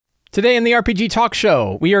Today in the RPG Talk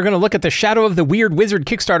Show, we are going to look at the Shadow of the Weird Wizard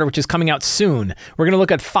Kickstarter, which is coming out soon. We're going to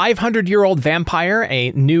look at 500-Year-Old Vampire,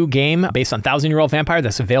 a new game based on 1,000-Year-Old Vampire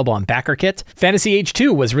that's available on BackerKit. Fantasy Age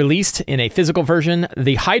 2 was released in a physical version.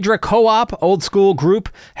 The Hydra Co-op Old School group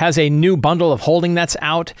has a new bundle of holding that's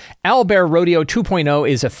out. Owlbear Rodeo 2.0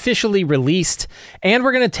 is officially released. And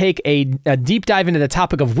we're going to take a deep dive into the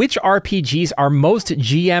topic of which RPGs are most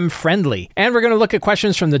GM-friendly. And we're going to look at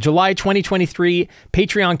questions from the July 2023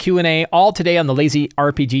 Patreon Q&A, all today on the Lazy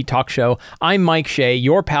RPG Talk Show. I'm Mike Shea,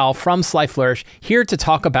 your pal from Sly Flourish, here to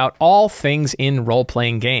talk about all things in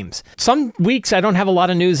role-playing games. Some weeks I don't have a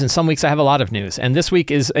lot of news, and some weeks I have a lot of news, and this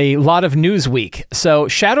week is a lot of news week. So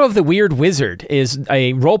Shadow of the Weird Wizard is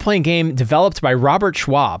a role-playing game developed by Robert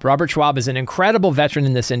Schwab. Robert Schwab is an incredible veteran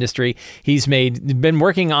in this industry. He's been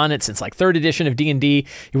working on it since like 3rd edition of D&D.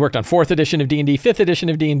 He worked on 4th edition of D&D, 5th edition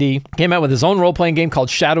of D&D, came out with his own role-playing game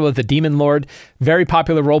called Shadow of the Demon Lord. Very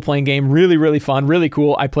popular role-playing game, really, really fun, really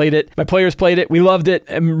cool. I played it. My players played it. We loved it.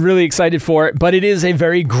 I'm really excited for it, but it is a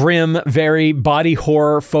very grim, very body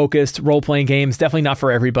horror focused role-playing game. It's definitely not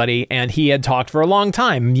for everybody, and he had talked for a long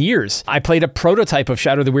time, years. I played a prototype of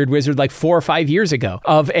Shadow of the Weird Wizard like 4 or 5 years ago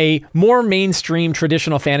of a more mainstream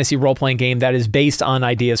traditional fantasy role-playing game that is based on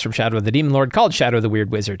ideas from Shadow of the Demon Lord called Shadow of the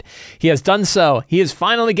Weird Wizard. He has done so. He is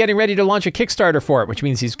finally getting ready to launch a Kickstarter for it, which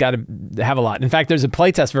means he's got to have a lot. In fact, there's a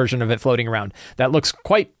playtest version of it floating around that looks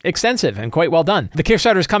quite extensive and quite well done. The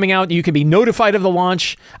Kickstarter is coming out. You can be notified of the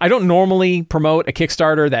launch. I don't normally promote a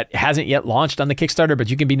Kickstarter that hasn't yet launched on the Kickstarter, but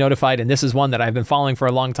you can be notified, and this is one that I've been following for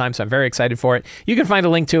a long time, so I'm very excited for it. You can find a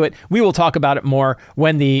link to it. We will talk about it more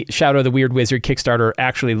when the Shadow of the Weird Wizard Kickstarter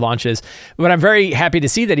actually launches. But I'm very happy to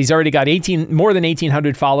see that he's already got more than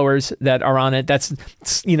 1,800 followers that are on it. That's,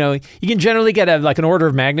 you can generally get an order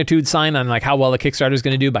of magnitude sign on like how well the Kickstarter is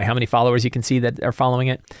going to do by how many followers you can see that are following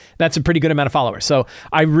it. That's a pretty good amount of followers. So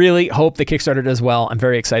I really hope the Kickstarter does well. I'm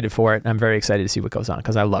very excited for it. I'm very excited to see what goes on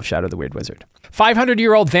because I love Shadow of the Weird Wizard.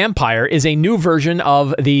 500-Year-Old Vampire is a new version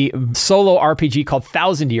of the solo RPG called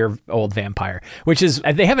 1,000-Year-Old Vampire, which is,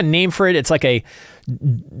 they have a name for it. It's like a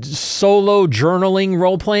solo journaling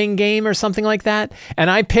role-playing game or something like that. And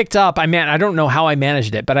I picked up, I don't know how I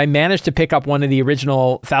managed it, but I managed to pick up one of the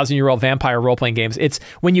original 1,000-Year-Old Vampire role-playing games. It's,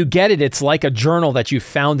 when you get it, it's like a journal that you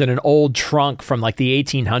found in an old trunk from like the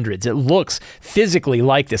 1800s. It looks physically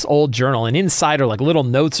like this old journal, and inside are like little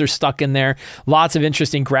notes are stuck in there. Lots of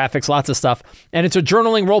interesting graphics, lots of stuff. And it's a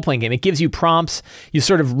journaling role-playing game. It gives you prompts. You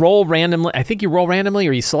sort of roll randomly. I think you roll randomly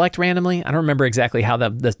or you select randomly. I don't remember exactly how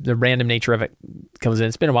the random nature of it comes in.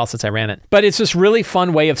 It's been a while since I ran it. But it's this really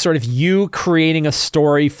fun way of sort of you creating a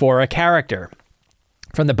story for a character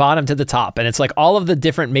from the bottom to the top. And it's like all of the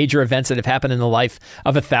different major events that have happened in the life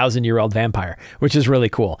of a 1,000-year-old vampire, which is really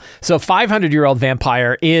cool. So 500-Year-Old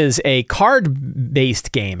Vampire is a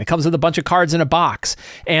card-based game. It comes with a bunch of cards in a box.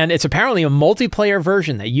 And it's apparently a multiplayer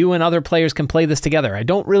version that you and other players can play this together. I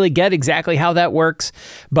don't really get exactly how that works,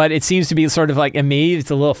 but it seems to be sort of like, and maybe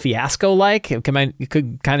it's a little fiasco-like. It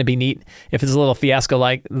could kind of be neat if it's a little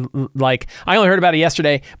fiasco-like. I only heard about it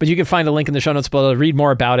yesterday, but you can find a link in the show notes below to read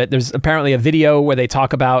more about it. There's apparently a video where they talk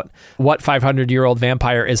about what 500-Year-Old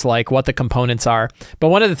Vampire is like, what the components are. But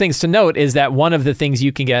one of the things to note is that one of the things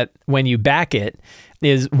you can get when you back it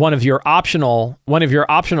is one of your optional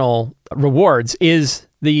rewards is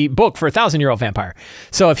the book for 1,000-Year-Old Vampire.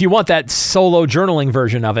 So if you want that solo journaling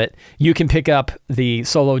version of it, you can pick up the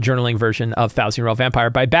solo journaling version of 1,000-Year-Old Vampire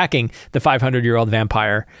by backing the 500-Year-Old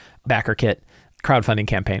Vampire backer kit crowdfunding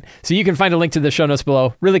campaign. So you can find a link to the show notes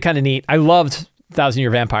below. Really kind of neat. I loved 1,000-Year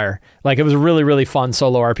Vampire. Like, it was a really, really fun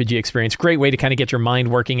solo RPG experience. Great way to kind of get your mind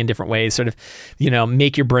working in different ways, sort of,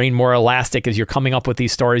 make your brain more elastic as you're coming up with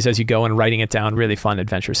these stories as you go and writing it down. Really fun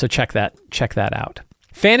adventure. So check that out.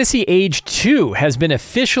 Fantasy Age 2 has been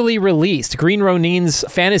officially released. Green Ronin's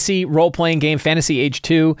fantasy role-playing game, Fantasy Age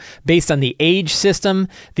 2, based on the Age system.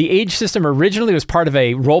 The Age system originally was part of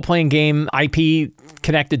a role-playing game IP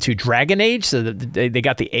connected to Dragon Age, so they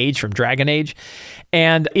got the Age from Dragon Age.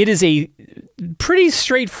 And it is a pretty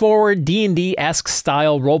straightforward D&D-esque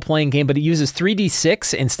style role-playing game, but it uses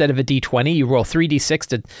 3d6 instead of a d20. You roll 3d6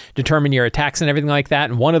 to determine your attacks and everything like that,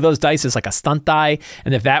 and one of those dice is like a stunt die,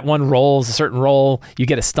 and if that one rolls a certain roll, you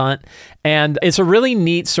get a stunt. And it's a really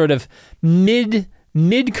neat sort of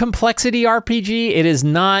mid-complexity RPG. It is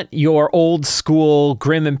not your old school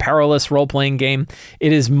grim and perilous role-playing game.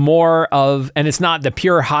 It is more of, and it's not the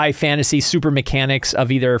pure high fantasy super mechanics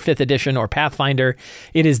of either 5th edition or Pathfinder.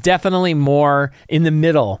 It is definitely more in the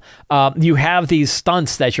middle. You have these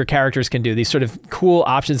stunts that your characters can do, these sort of cool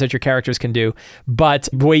options that your characters can do, but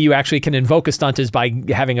the way you actually can invoke a stunt is by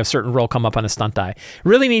having a certain roll come up on a stunt die.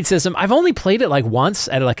 Really neat system. I've only played it like once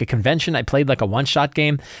at like a convention. I played like a one-shot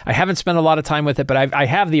game. I haven't spent a lot of time with it, but I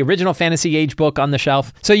have the original Fantasy Age book on the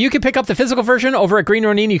shelf. So you can pick up the physical version over at Green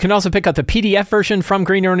Ronin. You can also pick up the PDF version from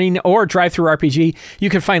Green Ronin or Drive-Thru RPG. You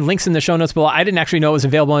can find links in the show notes below. I didn't actually know it was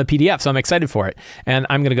available in a PDF, so I'm excited for it. And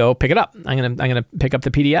I'm going to go pick it up. I'm going to pick up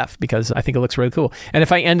the PDF because I think it looks really cool. And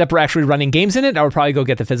if I end up actually running games in it, I would probably go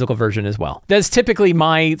get the physical version as well. That's typically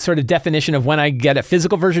my sort of definition of when I get a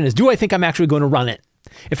physical version is, do I think I'm actually going to run it?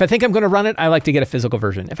 If I think I'm going to run it, I like to get a physical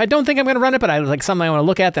version. If I don't think I'm going to run it, but I like something I want to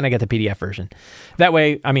look at, then I get the PDF version. That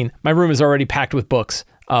way, I mean, my room is already packed with books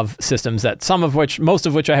of systems that most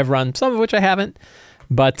of which I have run, some of which I haven't,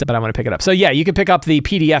 but I want to pick it up. So yeah, you can pick up the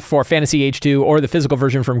PDF for Fantasy Age 2 or the physical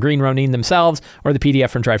version from Green Ronin themselves or the PDF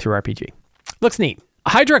from Drive-Thru RPG. Looks neat.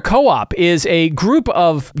 Hydra Co-op is a group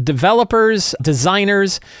of developers,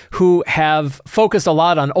 designers who have focused a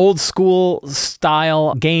lot on old school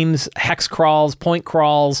style games, hex crawls, point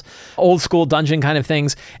crawls, old school dungeon kind of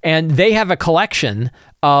things. And they have a collection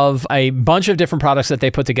of a bunch of different products that they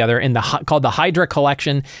put together called the Hydra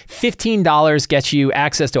Collection. $15 gets you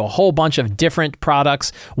access to a whole bunch of different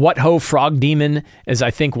products. What Ho Frog Demon is, I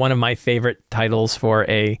think, one of my favorite titles for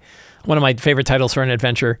an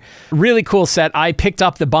adventure. Really cool set. I picked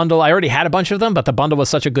up the bundle. I already had a bunch of them, but the bundle was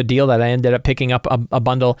such a good deal that I ended up picking up a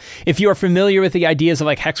bundle. If you are familiar with the ideas of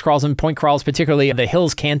like hex crawls and point crawls, particularly the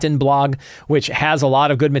Hills Canton blog, which has a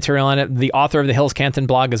lot of good material on it. The author of the Hills Canton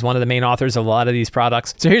blog is one of the main authors of a lot of these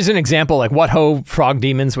products. So here's an example, like What Ho Frog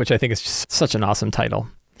Demons, which I think is just such an awesome title.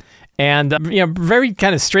 And very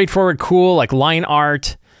kind of straightforward, cool, like line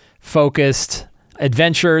art, focused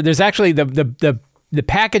adventure. There's actually the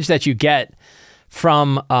package that you get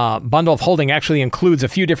from Bundle of Holding actually includes a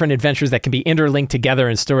few different adventures that can be interlinked together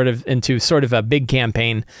and into sort of a big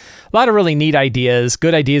campaign. A lot of really neat ideas,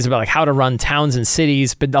 good ideas about like how to run towns and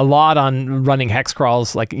cities, but a lot on running hex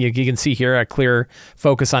crawls. Like you can see here, a clear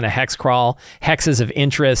focus on a hex crawl, hexes of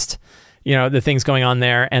interest, the things going on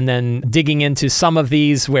there. And then digging into some of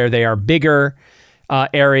these where they are bigger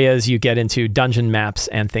areas, you get into dungeon maps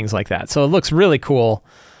and things like that. So it looks really cool.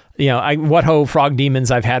 What Ho Frog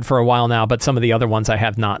Demons I've had for a while now, but some of the other ones I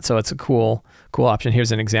have not. So it's a cool option.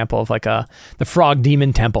 Here's an example of like the Frog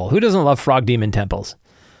Demon Temple. Who doesn't love Frog Demon temples?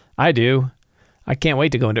 I do. I can't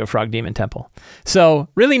wait to go into a Frog Demon Temple. So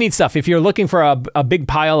really neat stuff. If you're looking for a big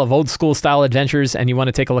pile of old school style adventures and you want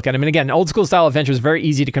to take a look at them, and again, old school style adventures are very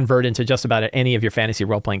easy to convert into just about any of your fantasy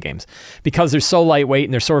role-playing games because they're so lightweight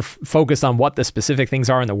and they're sort of focused on what the specific things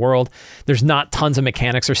are in the world. There's not tons of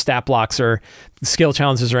mechanics or stat blocks or skill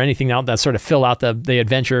challenges or anything out that sort of fill out the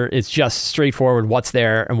adventure. It's just straightforward what's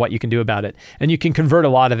there and what you can do about it. And you can convert a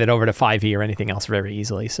lot of it over to 5e or anything else very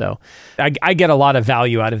easily. So I get a lot of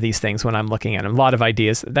value out of these things when I'm looking at them. A lot of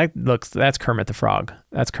ideas. That's Kermit the Frog.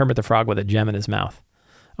 That's Kermit the Frog with a gem in his mouth.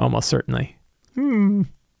 Almost certainly. Don't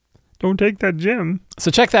take that gem. So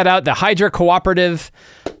check that out. The Hydra Cooperative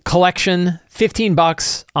Collection,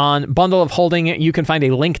 $15 on Bundle of Holding. You can find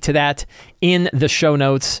a link to that in the show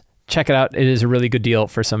notes. Check it out. It is a really good deal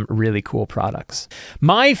for some really cool products.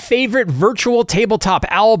 My favorite virtual tabletop,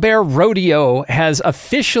 Owlbear Rodeo, has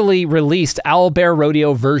officially released Owlbear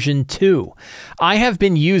Rodeo version 2. I have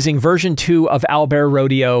been using version 2 of Owlbear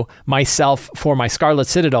Rodeo myself for my Scarlet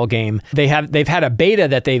Citadel game. They've had a beta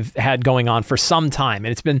that they've had going on for some time,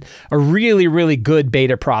 and it's been a really, really good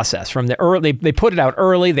beta process. From the early, they put it out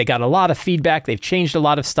early. They got a lot of feedback. They've changed a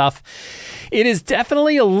lot of stuff. It is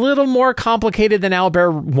definitely a little more complicated than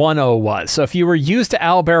Owlbear 1.0 was. So if you were used to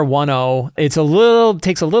Owlbear 1.0, it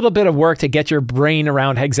takes a little bit of work to get your brain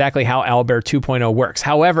around exactly how Owlbear 2.0 works.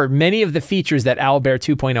 However, many of the features that Owlbear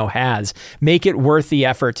 2.0 has make it worth the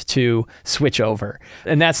effort to switch over.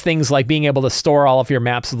 And that's things like being able to store all of your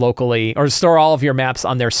maps locally or store all of your maps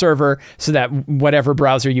on their server so that whatever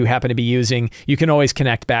browser you happen to be using, you can always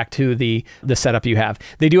connect back to the setup you have.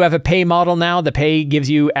 They do have a pay model now. The pay gives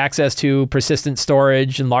you access to persistent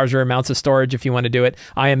storage and larger amounts of storage if you want to do it.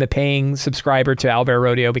 I am a paying subscriber to Owlbear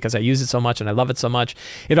Rodeo because I use it so much and I love it so much.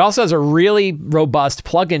 It also has a really robust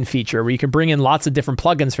plugin feature where you can bring in lots of different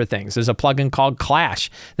plugins for things. There's a plugin called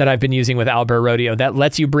Clash that I've been using with Owlbear Rodeo that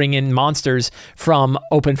lets you bring in monsters from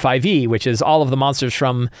Open5e, which is all of the monsters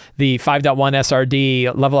from the 5.1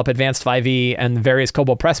 SRD, Level Up Advanced 5e, and various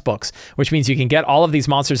Kobold Press books, which means you can get all of these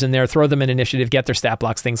monsters in there, throw them in initiative, get their stat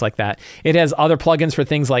blocks, things like that. It has other plugins for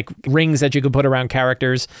things like rings that you can put around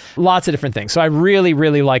characters, lots of different things. So I really,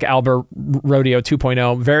 really like Owlbear Rodeo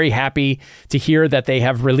 2.0. Very happy to hear that they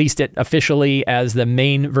have released it officially as the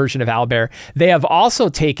main version of Owlbear. They have also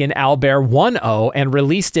taken Owlbear 1.0 and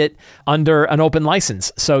released it under an open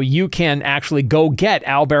license. So you can actually go get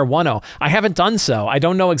Owlbear 1.0. I haven't done so. I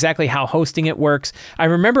don't know exactly how hosting it works. I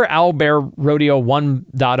remember Owlbear Rodeo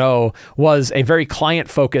 1.0 was a very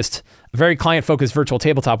client-focused virtual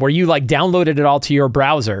tabletop where you like downloaded it all to your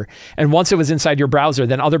browser. And once it was inside your browser,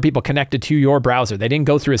 then other people connected to your browser. They didn't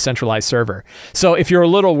go through a centralized server. So if you're a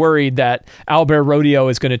little worried that Owlbear Rodeo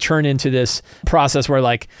is going to turn into this process where,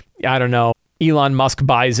 like, I don't know, Elon Musk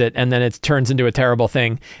buys it and then it turns into a terrible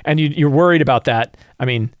thing, and you're worried about that. I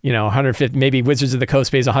mean, 150, maybe Wizards of the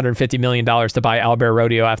Coast pays $150 million to buy Owlbear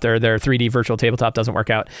Rodeo after their 3D virtual tabletop doesn't work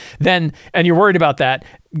out. And you're worried about that.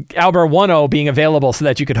 Owlbear 1.0 being available so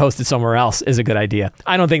that you could host it somewhere else is a good idea.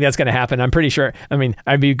 I don't think that's going to happen. I'm pretty sure. I mean,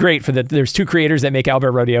 I'd be great there's two creators that make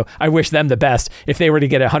Owlbear Rodeo. I wish them the best. If they were to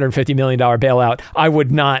get a $150 million bailout, I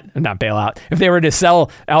would not bail out. If they were to sell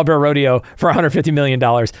Owlbear Rodeo for $150 million,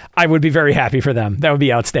 I would be very happy for them. That would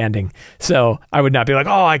be outstanding. So I would not be like,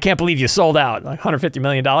 oh, I can't believe you sold out. Like $150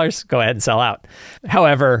 million, go ahead and sell out.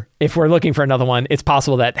 However, if we're looking for another one, it's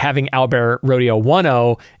possible that having Owlbear Rodeo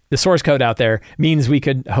 1.0, the source code out there, means we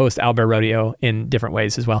could host Owlbear Rodeo in different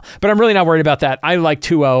ways as well. But I'm really not worried about that. I like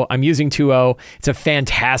 2.0. I'm using 2.0. It's a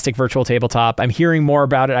fantastic virtual tabletop. I'm hearing more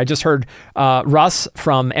about it. I just heard Russ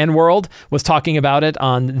from N-World was talking about it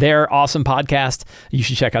on their awesome podcast. You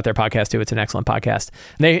should check out their podcast too. It's an excellent podcast.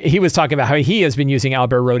 He was talking about how he has been using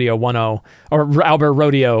Owlbear Rodeo 1.0 or Owlbear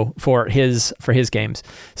Rodeo for his games.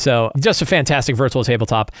 So just a fantastic virtual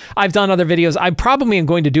tabletop. I've done other videos. I probably am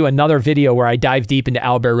going to do another video where I dive deep into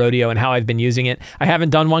Owlbear Rodeo and how I've been using it. I haven't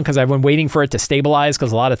done one because I've been waiting for it to stabilize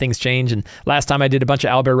because a lot of things change. And last time I did a bunch of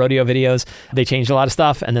Owlbear Rodeo videos, they changed a lot of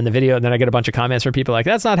stuff. And then then I get a bunch of comments from people like,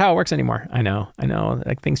 that's not how it works anymore. I know.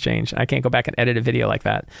 Like, things change. I can't go back and edit a video like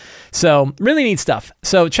that. So really neat stuff.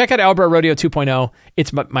 So check out Owlbear Rodeo 2.0.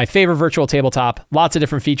 It's my favorite virtual tabletop. Lots of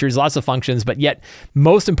different features, lots of functions, but yet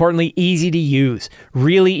most importantly, easy to use.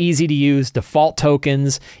 Really easy to use. Default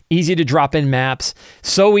tokens, easy to drop in maps.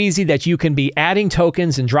 So easy that you can be adding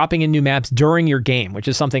tokens and dropping in new maps during your game, which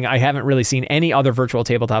is something I haven't really seen any other virtual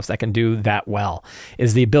tabletops that can do that well,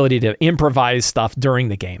 is the ability to improvise stuff during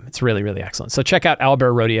the game. It's really, really excellent. So check out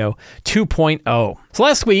Owlbear Rodeo 2.0. So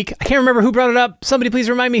last week, I can't remember who brought it up. Somebody please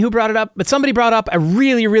remind me who brought it up, but somebody brought up a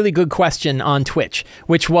really, really good question on Twitch,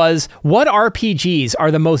 which was, what RPGs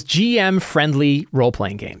are the most GM-friendly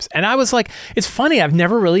role-playing games? And I was like, it's funny, I've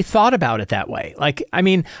never really thought about it that way. Like, I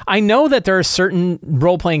mean, I know that there are certain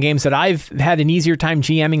role-playing games that I've had an easier time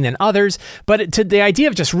GMing than others, but to the idea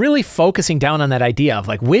of just really focusing down on that idea of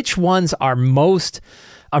like, which ones are most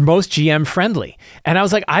GM friendly. And I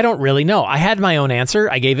was like, I don't really know. I had my own answer.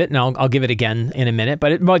 I gave it, and I'll give it again in a minute.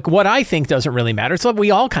 But like, what I think doesn't really matter. It's what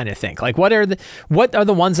we all kind of think. Like, what are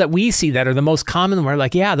the ones that we see that are the most common? We're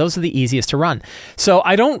like, yeah, those are the easiest to run. So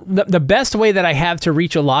the best way that I have to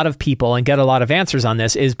reach a lot of people and get a lot of answers on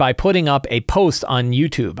this is by putting up a post on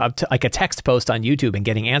YouTube, like a text post on YouTube, and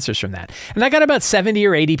getting answers from that. And I got about 70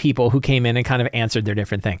 or 80 people who came in and kind of answered their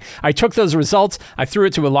different thing. I took those results, I threw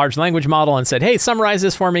it to a large language model and said, hey, summarize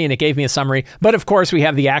this for me, and it gave me a summary. But of course, we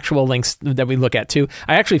have the actual links that we look at too.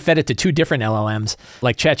 I actually fed it to two different LLMs,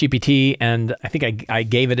 like ChatGPT, and I think I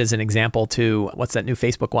gave it as an example to, what's that new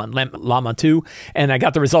Facebook one, Llama 2, and I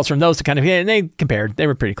got the results from those to kind of, and they compared. They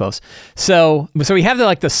were pretty close. So we have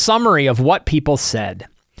the summary of what people said.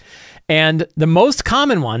 And the most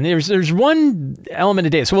common one, there's one element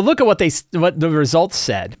of data. So we'll look at what the results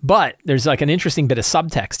said, but there's like an interesting bit of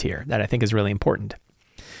subtext here that I think is really important.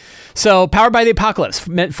 So, Powered by the Apocalypse.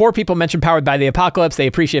 4 people mentioned Powered by the Apocalypse. They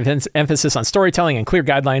appreciate emphasis on storytelling and clear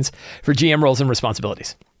guidelines for GM roles and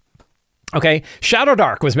responsibilities. Okay, Shadow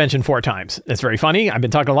Dark was mentioned 4 times. That's very funny. I've been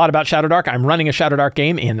talking a lot about Shadow Dark. I'm running a Shadow Dark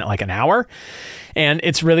game in like an hour, and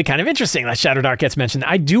it's really kind of interesting that Shadow Dark gets mentioned.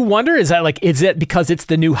 I do wonder, is it because it's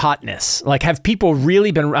the new hotness? Like, have people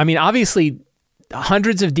really been, I mean, obviously,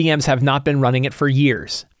 hundreds of DMs have not been running it for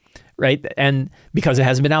years, right? And because it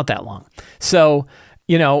hasn't been out that long. So,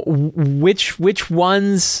 which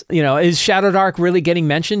ones, is Shadow Dark really getting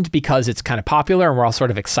mentioned because it's kind of popular and we're all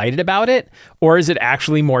sort of excited about it? Or is it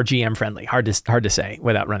actually more GM friendly? Hard to say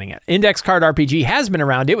without running it. Index Card RPG has been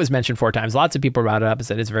around. It was mentioned 4 times. Lots of people brought it up and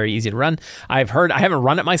said it's very easy to run. I haven't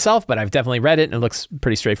run it myself, but I've definitely read it and it looks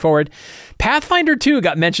pretty straightforward. Pathfinder 2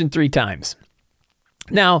 got mentioned 3 times.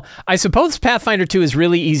 Now, I suppose Pathfinder 2 is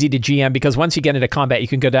really easy to GM because once you get into combat, you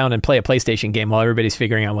can go down and play a PlayStation game while everybody's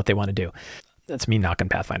figuring out what they want to do. That's me knocking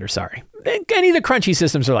Pathfinder, sorry. Any of the crunchy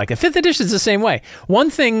systems are like it. 5th edition is the same way. One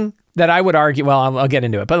thing that I would argue, well, I'll get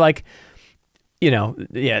into it, but the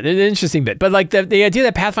interesting bit. But the idea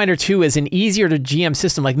that Pathfinder 2 is an easier to GM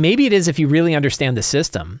system, maybe it is if you really understand the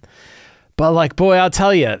system. But boy, I'll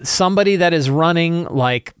tell you, somebody that is running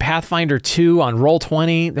Pathfinder 2 on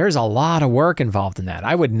Roll20, there's a lot of work involved in that.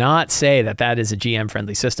 I would not say that is a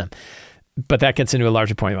GM-friendly system. But that gets into a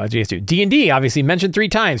larger point about GS2. D&D, obviously, mentioned 3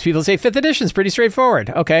 times. People say 5th edition is pretty straightforward.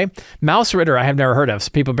 Okay. Mouse Ritter, I have never heard of. So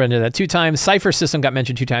people been into that 2 times. Cypher System got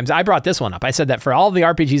mentioned 2 times. I brought this one up. I said that for all the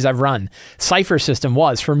RPGs I've run, Cypher System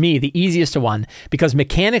was, for me, the easiest one because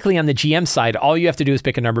mechanically on the GM side, all you have to do is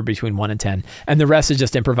pick a number between 1 and 10, and the rest is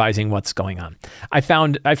just improvising what's going on. I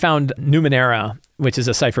found Numenera, which is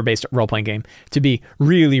a Cypher-based role-playing game, to be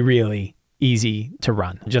really, really easy to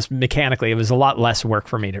run. Just mechanically, it was a lot less work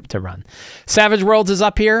for me to run. Savage Worlds is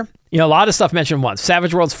up here. A lot of stuff mentioned once.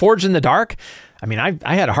 Savage Worlds, Forged in the Dark. I mean,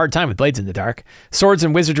 I had a hard time with Blades in the Dark. Swords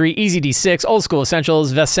and Wizardry, Easy D6, Old School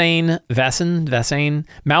Essentials, Vesane,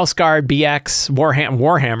 Mouse Guard, BX,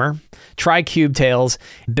 Warhammer, Tri-Cube Tales,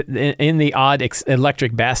 In the Odd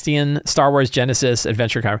Electric Bastion, Star Wars Genesis,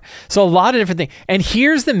 Adventure Car. So a lot of different things. And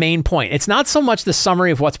here's the main point. It's not so much the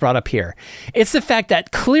summary of what's brought up here. It's the fact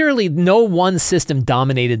that clearly no one system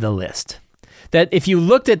dominated the list. That if you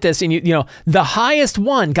looked at this and the highest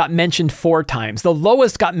one got mentioned 4 times, the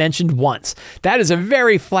lowest got mentioned once. That is a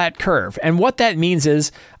very flat curve. And what that means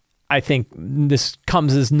is, I think this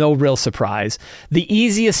comes as no real surprise. The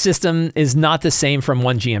easiest system is not the same from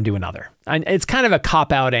one GM to another. And it's kind of a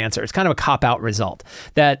cop-out answer. It's kind of a cop-out result.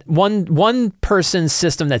 That one person's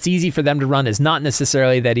system that's easy for them to run is not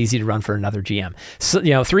necessarily that easy to run for another GM.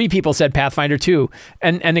 So, 3 people said Pathfinder 2.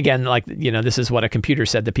 And again, this is what a computer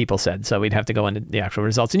said the people said. So we'd have to go into the actual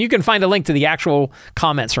results. And you can find a link to the actual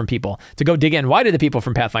comments from people to go dig in. Why did the people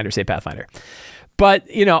from Pathfinder say Pathfinder? But,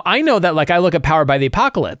 I know that I look at Powered by the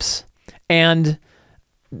Apocalypse and,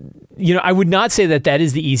 I would not say that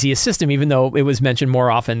is the easiest system, even though it was mentioned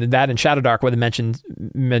more often than that, and Shadow Dark were mentioned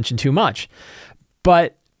too much.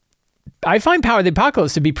 But I find Power of the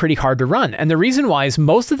Apocalypse to be pretty hard to run. And the reason why is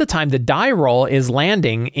most of the time the die roll is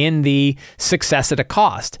landing in the success at a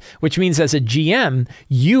cost, which means as a GM,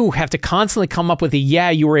 you have to constantly come up with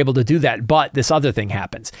you were able to do that, but this other thing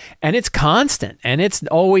happens. And it's constant and it's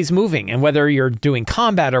always moving. And whether you're doing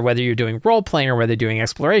combat or whether you're doing role playing or whether you're doing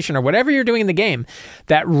exploration or whatever you're doing in the game,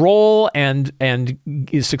 that roll and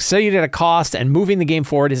succeed at a cost and moving the game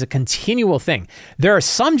forward is a continual thing. There are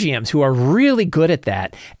some GMs who are really good at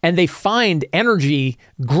that, and they find energy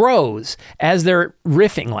grows as they're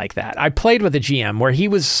riffing like that. I played with a GM where he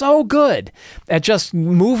was so good at just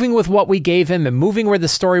moving with what we gave him and moving where the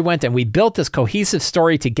story went, and we built this cohesive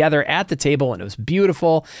story together at the table, and it was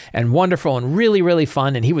beautiful and wonderful and really, really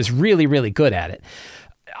fun, and he was really, really good at it.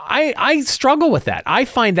 I struggle with that. I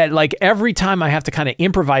find that every time I have to kind of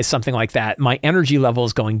improvise something like that, my energy level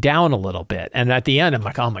is going down a little bit. And at the end, I'm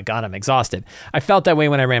like, oh my God, I'm exhausted. I felt that way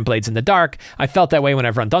when I ran Blades in the Dark. I felt that way when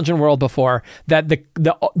I've run Dungeon World before, that the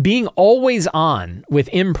being always on with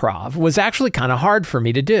improv was actually kind of hard for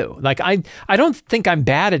me to do. I don't think I'm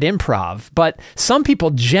bad at improv, but some people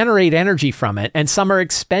generate energy from it and some are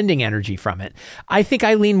expending energy from it. I think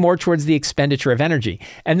I lean more towards the expenditure of energy.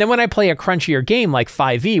 And then when I play a crunchier game like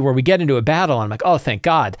 5e, where we get into a battle, I'm like, oh, thank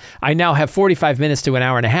God. I now have 45 minutes to an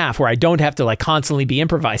hour and a half where I don't have to constantly be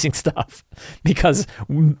improvising stuff because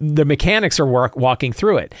the mechanics are walking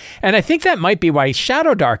through it. And I think that might be why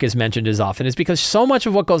Shadow Dark is mentioned as often, is because so much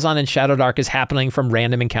of what goes on in Shadow Dark is happening from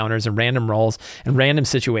random encounters and random rolls and random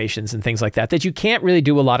situations and things like that, that you can't really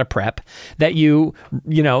do a lot of prep, that you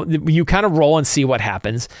kind of roll and see what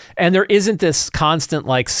happens. And there isn't this constant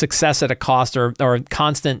success at a cost or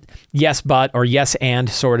constant yes, but or yes, and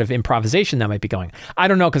sort sort of improvisation that might be going. I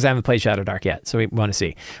don't know because I haven't played Shadow Dark yet, so we want to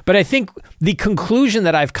see. But I think the conclusion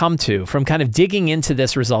that I've come to from kind of digging into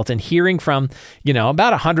this result and hearing from,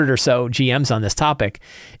 about 100 or so GMs on this topic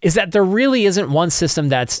is that there really isn't one system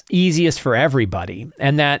that's easiest for everybody,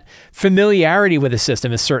 and that familiarity with a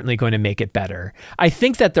system is certainly going to make it better. I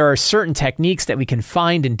think that there are certain techniques that we can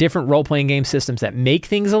find in different role-playing game systems that make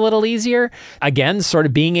things a little easier. Again, sort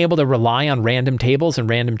of being able to rely on random tables and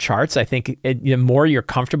random charts. I think the more you're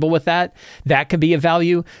comfortable with that can be of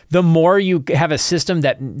value. The more you have a system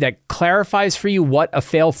that clarifies for you what a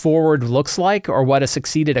fail forward looks like or what a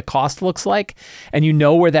succeed at a cost looks like, and you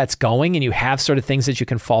know where that's going and you have sort of things that you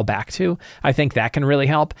can fall back to, I think that can really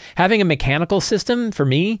help. Having a mechanical system for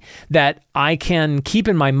me that I can keep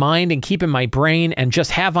in my mind and keep in my brain and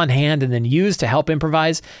just have on hand and then use to help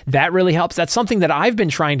improvise, that really helps. That's something that I've been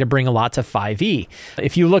trying to bring a lot to 5e.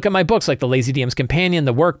 If you look at my books like The Lazy DM's Companion,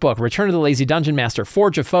 The Workbook, Return of the Lazy Dungeon Master,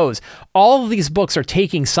 Forge of Foes, all of these books are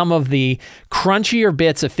taking some of the crunchier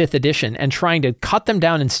bits of 5th edition and trying to cut them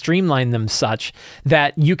down and streamline them such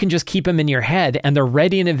that you can just keep them in your head and they're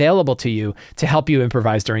ready and available to you to help you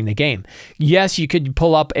improvise during the game. Yes, you could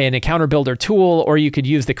pull up an encounter builder tool, or you could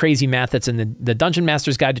use the crazy math that's in the Dungeon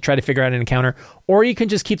Master's Guide to try to figure out an encounter, or you can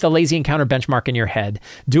just keep the lazy encounter benchmark in your head,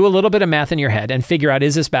 do a little bit of math in your head, and figure out,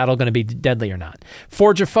 is this battle going to be deadly or not?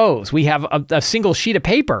 Forge of Foes, we have a single sheet of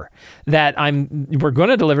paper that we're going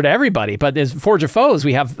to deliver to everybody, but as Forge of Foes,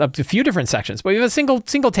 we have a few different sections, but we have a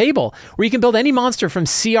single table where you can build any monster from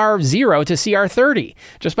CR 0 to CR 30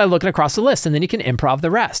 just by looking across the list, and then you can improv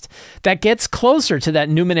the rest. That gets closer to that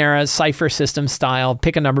Numenera cipher system style,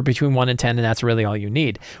 pick a number between 1 and 10, and that's really all you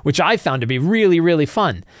need, which I found to be really, really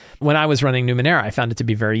fun. When I was running Numenera, I found it to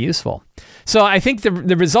be very useful. So I think the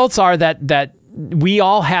results are that we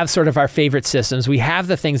all have sort of our favorite systems. We have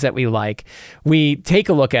the things that we like. We take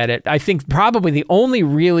a look at it. I think probably the only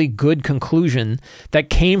really good conclusion that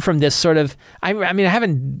came from this sort of, I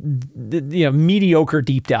haven't, mediocre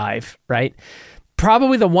deep dive, right?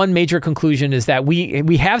 Probably the one major conclusion is that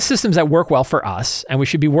we have systems that work well for us, and we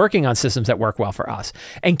should be working on systems that work well for us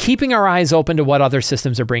and keeping our eyes open to what other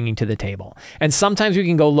systems are bringing to the table. And sometimes we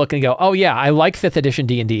can go look and go, oh yeah, I like 5th edition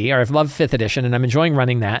D&D, or I've loved 5th edition and I'm enjoying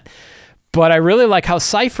running that. But I really like how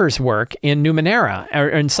ciphers work in Numenera or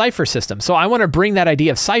in cipher systems. So I want to bring that idea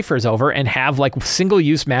of ciphers over and have like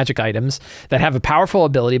single-use magic items that have a powerful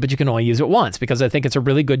ability, but you can only use it once, because I think it's a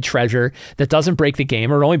really good treasure that doesn't break the game,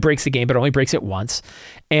 or only breaks the game, but only breaks it once.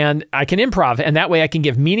 And I can improv, and that way I can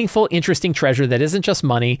give meaningful, interesting treasure that isn't just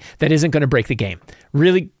money, that isn't going to break the game.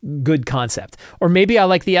 Really good concept. Or maybe I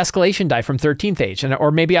like the escalation die from 13th Age, or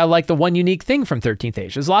maybe I like the one unique thing from 13th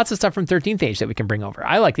Age. There's lots of stuff from 13th Age that we can bring over.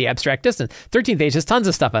 I like the abstract distance. 13th Age has tons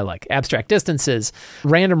of stuff I like. Abstract distances,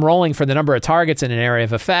 random rolling for the number of targets in an area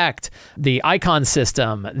of effect, the icon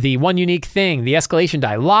system, the one unique thing, the escalation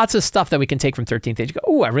die, lots of stuff that we can take from 13th Age. Go,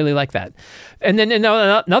 oh, I really like that. And then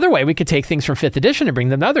another way we could take things from 5th edition and bring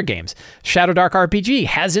them to other games. Shadow Dark RPG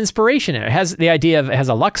has inspiration in it. It has the idea of, it has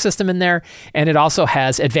a luck system in there, and it also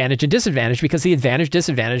has advantage and disadvantage, because the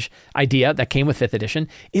advantage-disadvantage idea that came with 5th edition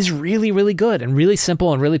is really, really good and really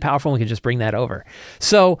simple and really powerful, and we can just bring that over.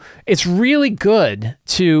 So it's really good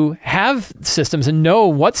to have systems and know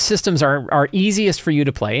what systems are easiest for you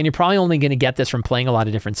to play, and you're probably only going to get this from playing a lot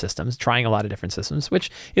of different systems, trying a lot of different systems,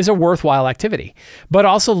 which is a worthwhile activity. But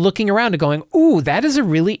also looking around and going, ooh, that is a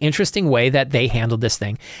really interesting way that they handled this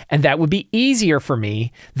thing, and that would be easier for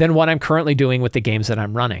me than what I'm currently doing with the games that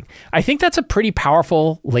I'm running. I think that's a pretty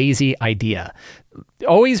powerful, lazy idea.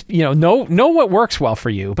 Always, know what works well for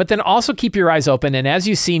you, but then also keep your eyes open. And as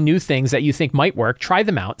you see new things that you think might work, try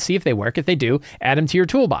them out, see if they work. If they do, add them to your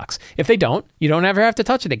toolbox. If they don't, you don't ever have to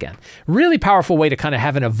touch it again. Really powerful way to kind of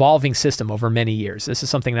have an evolving system over many years. This is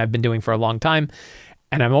something that I've been doing for a long time,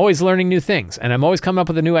 and I'm always learning new things, and I'm always coming up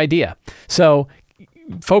with a new idea. So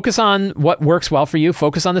focus on what works well for you,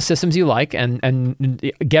 focus on the systems you like,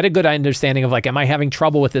 and get a good understanding of, like, am I having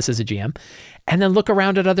trouble with this as a GM? And then look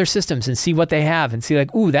around at other systems and see what they have and see,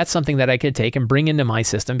 like, ooh, that's something that I could take and bring into my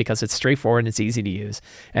system because it's straightforward and it's easy to use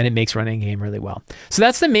and it makes running a game really well. So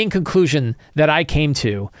that's the main conclusion that I came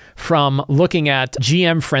to from looking at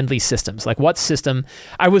GM-friendly systems. Like, what system?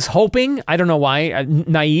 I was hoping, I don't know why,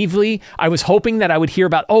 naively, I was hoping that I would hear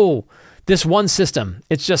about, this one system,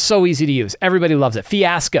 it's just so easy to use. Everybody loves it.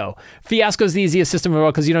 Fiasco. Fiasco is the easiest system in the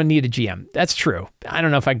world because you don't need a GM. That's true. I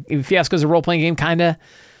don't know if Fiasco is a role-playing game, kind of.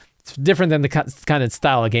 It's different than the kind of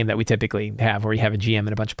style of game that we typically have where you have a GM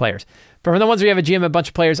and a bunch of players. But for the ones where you have a GM and a bunch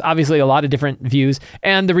of players, obviously a lot of different views.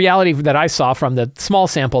 And the reality that I saw from the small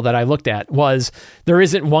sample that I looked at was there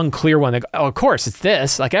isn't one clear one that, oh, of course, it's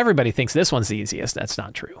this. Like everybody thinks this one's the easiest. That's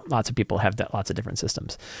not true. Lots of people have lots of different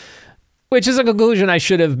systems, which is a conclusion I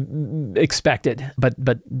should have expected, but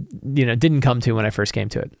didn't come to when I first came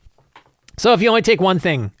to it. So if you only take one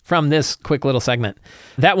thing from this quick little segment,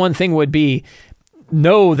 that one thing would be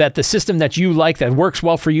know that the system that you like that works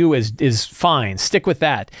well for you is fine. Stick with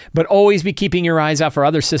that. But always be keeping your eyes out for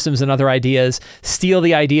other systems and other ideas. Steal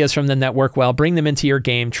the ideas from them that work well. Bring them into your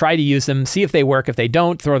game. Try to use them. See if they work. If they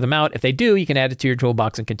don't, throw them out. If they do, you can add it to your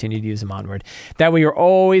toolbox and continue to use them onward. That way you're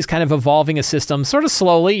always kind of evolving a system sort of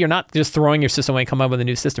slowly. You're not just throwing your system away and coming up with a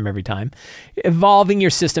new system every time. Evolving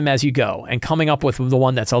your system as you go and coming up with the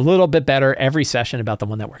one that's a little bit better every session about the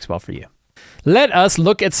one that works well for you. Let us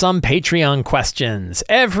look at some Patreon questions.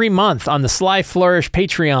 Every month on the Sly Flourish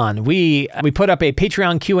Patreon, we put up a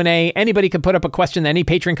Patreon Q&A. Anybody can put up a question. Any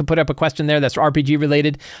patron can put up a question there that's RPG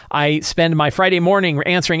related. I spend my Friday morning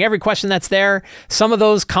answering every question that's there. Some of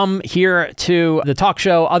those come here to the talk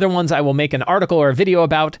show. Other ones I will make an article or a video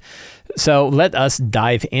about. So let us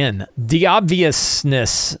dive in. The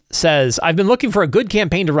Obviousness says, I've been looking for a good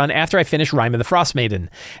campaign to run after I finish Rime of the Frost Maiden.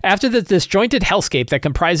 After the disjointed hellscape that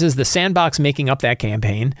comprises the sandbox making up that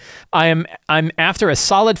campaign, I'm after a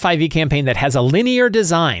solid 5e campaign that has a linear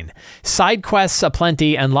design, side quests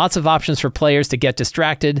aplenty, and lots of options for players to get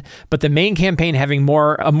distracted, but the main campaign having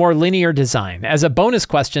a more linear design. As a bonus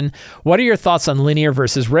question, what are your thoughts on linear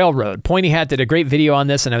versus railroad? Pointy Hat did a great video on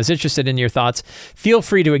this, and I was interested in your thoughts. Feel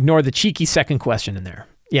free to ignore the cheeky second question in there.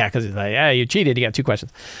 Yeah, because it's like, you cheated. You got 2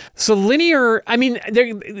 questions. So linear, I mean,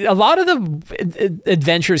 a lot of the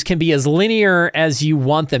adventures can be as linear as you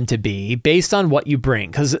want them to be based on what you bring.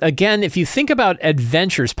 Because again, if you think about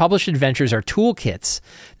adventures, published adventures are toolkits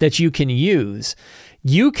that you can use.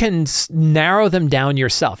 You can narrow them down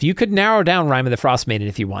yourself. You could narrow down Rime of the Frost Maiden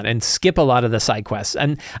if you want and skip a lot of the side quests.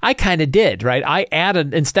 And I kind of did, right? I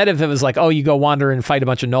added, instead of it was like, oh, you go wander and fight a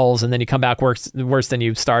bunch of gnolls and then you come back worse than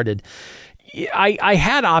you started. I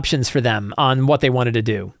had options for them on what they wanted to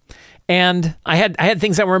do. And I had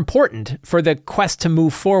things that were important for the quest to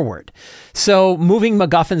move forward. So having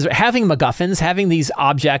MacGuffins, having these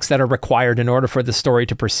objects that are required in order for the story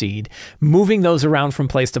to proceed, moving those around from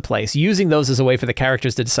place to place, using those as a way for the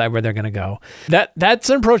characters to decide where they're going to go. That's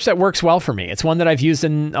an approach that works well for me. It's one that I've used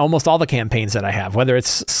in almost all the campaigns that I have, whether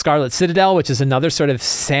it's Scarlet Citadel, which is another sort of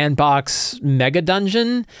sandbox mega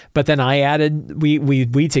dungeon, but then I added,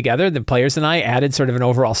 we together, the players and I added sort of an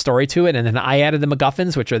overall story to it, and then I added the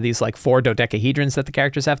MacGuffins, which are these like 4 dodecahedrons that the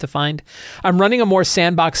characters have to find. I'm running a more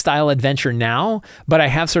sandbox style adventure now, but I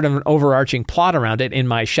have sort of an overarching plot around it in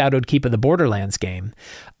my Shadowed Keep of the Borderlands game.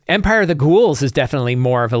 Empire of the Ghouls is definitely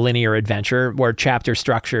more of a linear adventure where chapter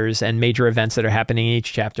structures and major events that are happening in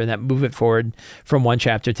each chapter that move it forward from one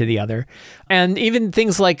chapter to the other. And even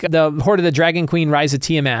things like the Horde of the Dragon Queen Rise of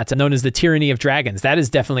Tiamat, known as the Tyranny of Dragons, that is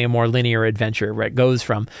definitely a more linear adventure where it goes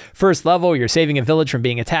from first level, you're saving a village from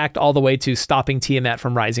being attacked, all the way to stopping Tiamat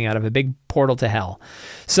from rising out of a big portal to hell.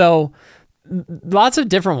 So lots of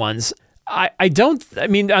different ones. On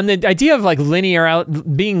the idea of like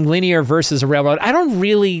being linear versus a railroad, I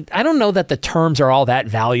don't know that the terms are all that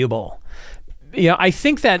valuable. I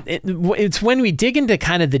think that it's when we dig into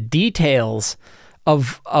kind of the details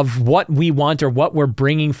of what we want or what we're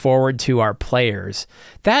bringing forward to our players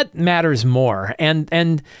that matters more.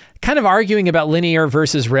 And kind of arguing about linear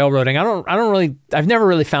versus railroading, I've never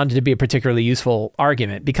really found it to be a particularly useful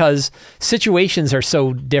argument because situations are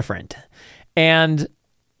so different. And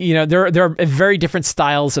there are very different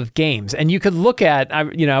styles of games. And you could look at,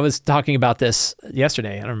 I was talking about this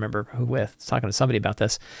yesterday. I don't remember who with. I was talking to somebody about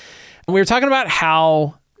this. And we were talking about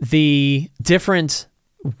how the different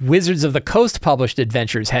Wizards of the Coast published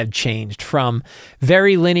adventures had changed from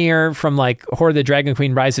very linear, from like Horde of the Dragon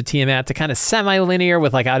Queen Rise of Tiamat, to kind of semi-linear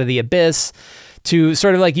with like Out of the Abyss, to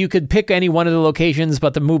sort of like you could pick any one of the locations,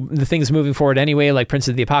 but the thing's moving forward anyway, like Prince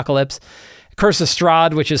of the Apocalypse. Curse of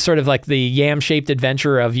Strahd, which is sort of like the yam-shaped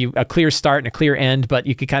adventure of a clear start and a clear end, but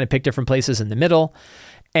you could kind of pick different places in the middle.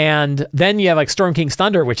 And then you have like Storm King's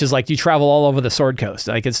Thunder, which is like you travel all over the Sword Coast.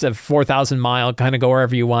 Like it's a 4,000 mile, kind of go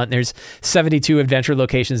wherever you want. There's 72 adventure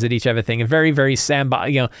locations that each have a thing. And very, very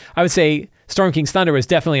sandbox. I would say Storm King's Thunder was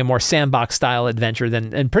definitely a more sandbox style adventure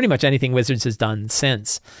than pretty much anything Wizards has done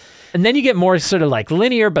since. And then you get more sort of like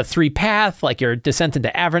linear, but 3-path, like your Descent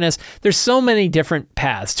into Avernus. There's so many different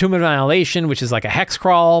paths. Tomb of Annihilation, which is like a hex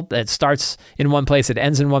crawl that starts in one place, it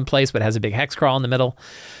ends in one place, but has a big hex crawl in the middle.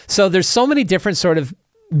 So there's so many different sort of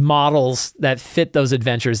models that fit those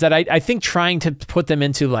adventures that I think trying to put them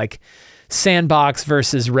into like sandbox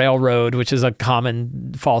versus railroad, which is a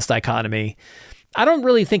common false dichotomy, I don't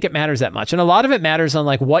really think it matters that much. And a lot of it matters on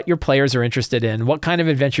like what your players are interested in, what kind of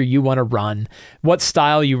adventure you want to run, what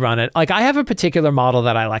style you run it. Like I have a particular model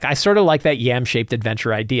that I like. I sort of like that yam-shaped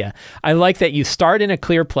adventure idea. I like that you start in a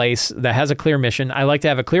clear place that has a clear mission. I like to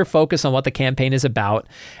have a clear focus on what the campaign is about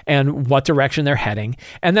and what direction they're heading.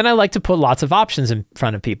 And then I like to put lots of options in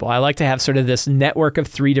front of people. I like to have sort of this network of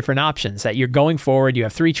 3 different options that you're going forward. You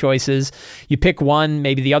have 3 choices. You pick one,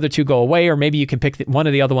 maybe the other 2 go away, or maybe you can pick one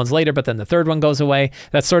of the other ones later, but then the third one goes away.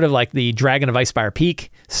 That's sort of like the Dragon of Icespire Peak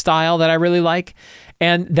style that I really like.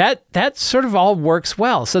 And that sort of all works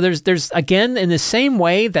well. So there's again, in the same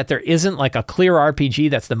way that there isn't like a clear RPG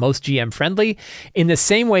that's the most GM friendly, in the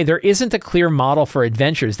same way there isn't a clear model for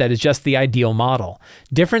adventures that is just the ideal model.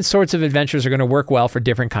 Different sorts of adventures are going to work well for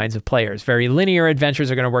different kinds of players. Very linear adventures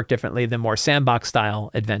are going to work differently than more sandbox style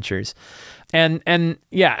adventures. And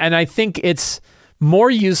I think it's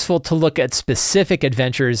more useful to look at specific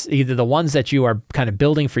adventures, either the ones that you are kind of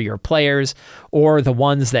building for your players or the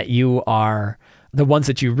ones that you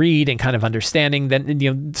read and kind of understanding. Then,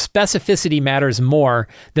 specificity matters more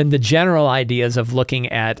than the general ideas of looking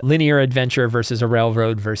at linear adventure versus a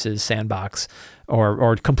railroad versus sandbox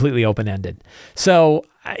or completely open-ended. So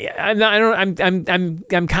I'm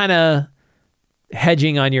kind of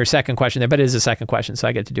hedging on your second question there, but it is a second question, so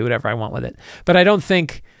I get to do whatever I want with it. But I don't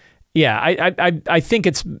think. Yeah, I think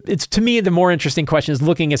it's to me the more interesting question is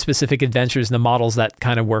looking at specific adventures and the models that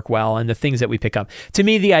kind of work well and the things that we pick up. To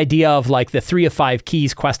me, the idea of like the 3 of 5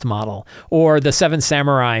 keys quest model or the 7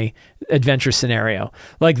 samurai adventure scenario,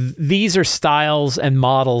 like these are styles and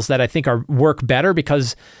models that I think work better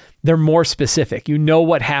because they're more specific. You know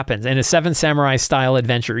what happens in a 7 samurai style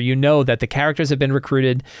adventure. You know that the characters have been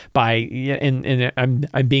recruited by,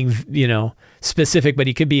 I'm being, specific, but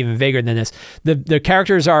he could be even vaguer than this. The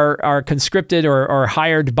characters are conscripted or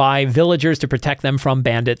hired by villagers to protect them from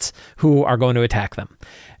bandits who are going to attack them.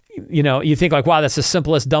 You think like, wow, that's the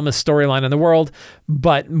simplest, dumbest storyline in the world.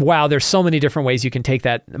 But wow, there's so many different ways you can take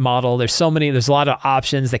that model. There's a lot of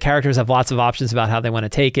options. The characters have lots of options about how they want to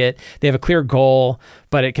take it. They have a clear goal,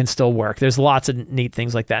 but it can still work. There's lots of neat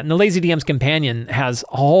things like that. And the Lazy DM's Companion has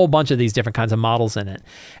a whole bunch of these different kinds of models in it.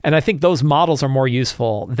 And I think those models are more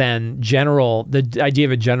useful than the idea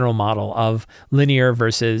of a general model of linear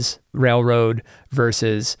versus railroad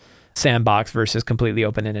versus sandbox versus completely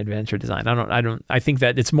open and adventure design. I think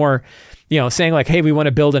that it's more, saying like, hey, we want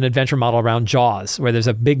to build an adventure model around Jaws, where there's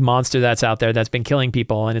a big monster that's out there that's been killing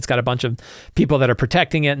people, and it's got a bunch of people that are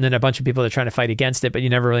protecting it, and then a bunch of people that are trying to fight against it, but you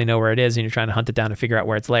never really know where it is, and you're trying to hunt it down and figure out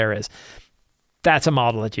where its lair is. That's a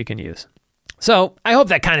model that you can use. So I hope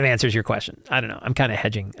that kind of answers your question. I don't know. I'm kind of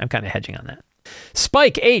hedging on that.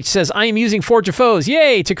 Spike H says, I am using Forge of Foes,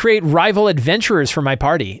 yay, to create rival adventurers for my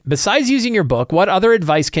party. Besides using your book, what other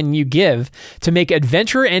advice can you give to make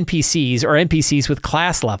adventurer NPCs or NPCs with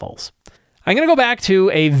class levels? I'm going to go back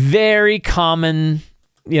to a very common,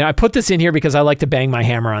 I put this in here because I like to bang my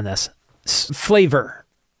hammer on this. Flavor.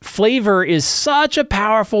 Flavor is such a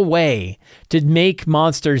powerful way to make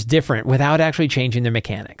monsters different without actually changing their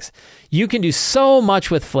mechanics. You can do so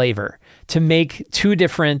much with flavor to make 2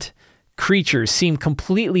 different creatures seem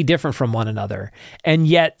completely different from one another and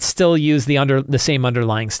yet still use the same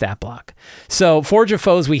underlying stat block. So Forge of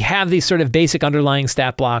Foes, we have these sort of basic underlying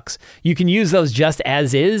stat blocks. You can use those just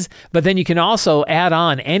as is, but then you can also add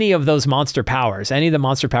on any of those monster powers, any of the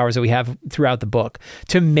monster powers that we have throughout the book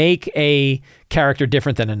to make a character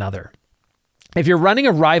different than another. If you're running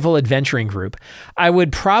a rival adventuring group, I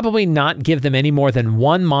would probably not give them any more than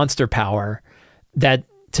 1 monster power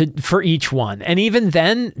for each one. And even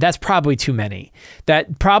then, that's probably too many.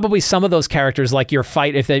 That probably some of those characters, like if you're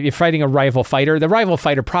fighting a rival fighter, the rival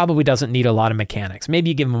fighter probably doesn't need a lot of mechanics.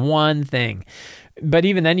 Maybe you give him one thing. But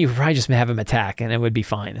even then, you probably just have him attack, and it would be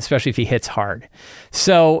fine, especially if he hits hard.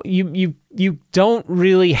 So you don't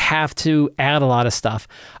really have to add a lot of stuff.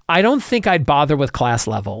 I don't think I'd bother with class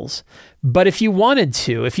levels. But if you wanted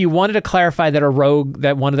to clarify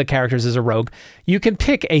that one of the characters is a rogue, you can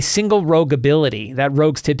pick a single rogue ability that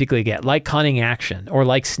rogues typically get, like cunning action or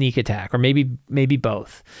like sneak attack, or maybe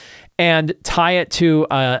both, and tie it to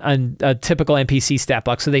a typical NPC stat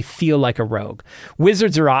block so they feel like a rogue.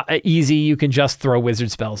 Wizards are easy. You can just throw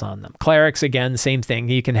wizard spells on them. Clerics, again, same thing.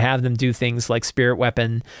 You can have them do things like spirit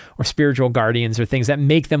weapon or spiritual guardians or things that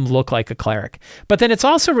make them look like a cleric. But then it's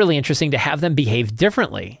also really interesting to have them behave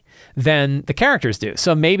differently. than the characters do.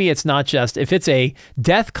 So maybe it's not just, if it's a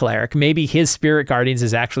death cleric, maybe his spirit guardians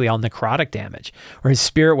is actually all necrotic damage, or his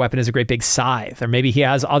spirit weapon is a great big scythe, or maybe he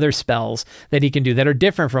has other spells that he can do that are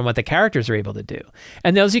different from what the characters are able to do.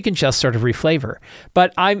 And those you can just sort of reflavor.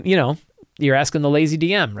 But you're asking the lazy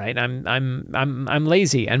DM, right? I'm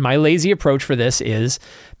lazy, and my lazy approach for this is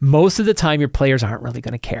most of the time your players aren't really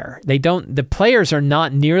going to care. The players are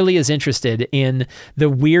not nearly as interested in the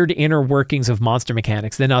weird inner workings of monster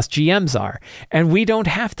mechanics than us GMs are, and we don't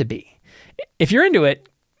have to be. If you're into it,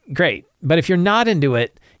 great, but if you're not into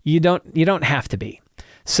it, you don't have to be.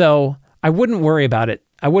 So I wouldn't worry about it.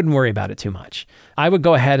 I wouldn't worry about it too much. I would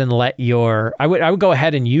go ahead and I would go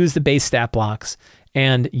ahead and use the base stat blocks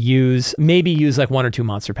and use like 1 or 2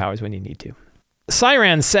 monster powers when you need to.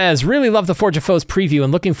 Siran says, really love the Forge of Foes preview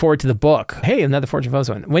and looking forward to the book. Hey, another Forge of Foes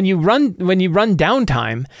one. When you run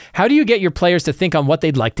downtime, how do you get your players to think on what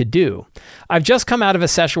they'd like to do? I've just come out of a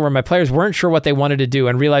session where my players weren't sure what they wanted to do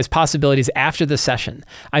and realized possibilities after the session.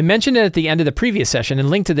 I mentioned it at the end of the previous session and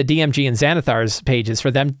linked to the DMG and Xanathar's pages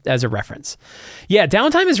for them as a reference. Yeah,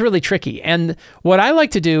 downtime is really tricky. And what I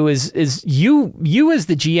like to do is you as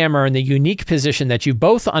the GM are in the unique position that you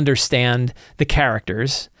both understand the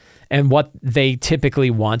characters and what they typically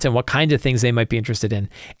want and what kinds of things they might be interested in,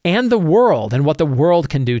 and the world and what the world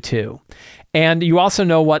can do too. And you also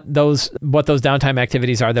know what those downtime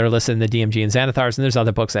activities are that are listed in the DMG and Xanathar's, and there's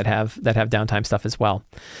other books that have downtime stuff as well.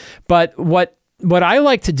 But what I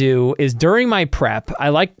like to do is during my prep,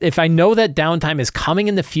 if I know that downtime is coming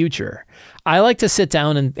in the future, I like to sit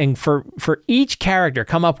down and for each character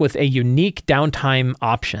come up with a unique downtime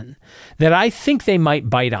option that I think they might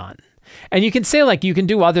bite on. And you can say, like, you can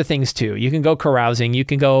do other things too. You can go carousing. You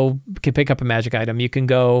can pick up a magic item. You can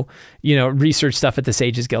go, research stuff at the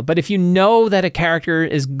Sages Guild. But if you know that a character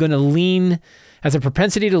is going to has a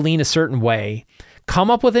propensity to lean a certain way,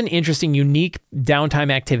 come up with an interesting, unique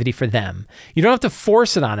downtime activity for them. You don't have to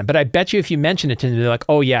force it on them, but I bet you if you mention it to them, they're like,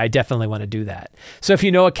 oh yeah, I definitely want to do that. So if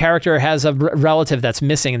you know a character has a relative that's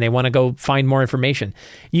missing and they want to go find more information,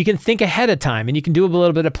 you can think ahead of time and you can do a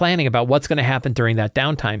little bit of planning about what's going to happen during that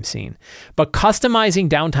downtime scene. But customizing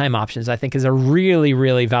downtime options, I think, is a really,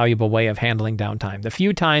 really valuable way of handling downtime. The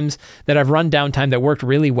few times that I've run downtime that worked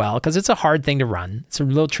really well, because it's a hard thing to run. It's a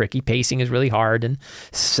little tricky. Pacing is really hard, and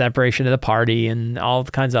separation of the party and all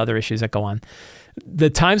kinds of other issues that go on. The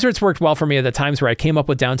times where it's worked well for me are the times where I came up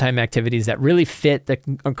with downtime activities that really fit the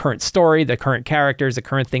current story, the current characters, the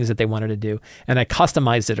current things that they wanted to do, and I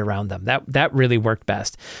customized it around them. That really worked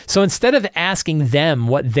best. So instead of asking them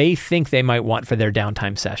what they think they might want for their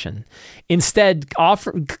downtime session, instead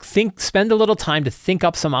spend a little time to think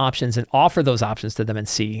up some options and offer those options to them and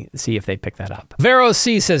see if they pick that up. Vero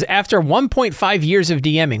C says, after 1.5 years of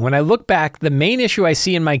DMing, when I look back, the main issue I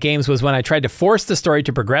see in my games was when I tried to force the story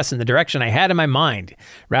to progress in the direction I had in my mind,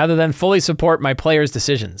 rather than fully support my players'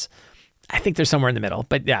 decisions. I think they're somewhere in the middle,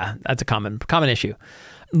 but yeah, that's a common issue.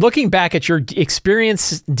 Looking back at your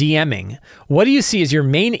experience DMing, what do you see as your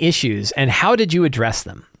main issues and how did you address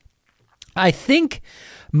them? I think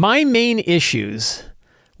my main issues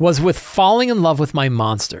was with falling in love with my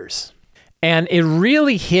monsters. And it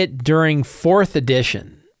really hit during 4th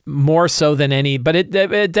edition. More so than but it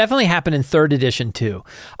definitely happened in 3rd edition too.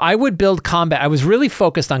 I would build combat. I was really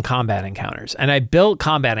focused on combat encounters, and I built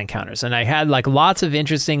combat encounters, and I had like lots of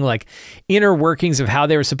interesting like inner workings of how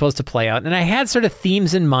they were supposed to play out, and I had sort of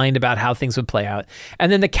themes in mind about how things would play out,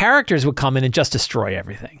 and then the characters would come in and just destroy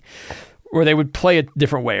everything. Or they would play a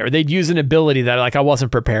different way, or they'd use an ability that like I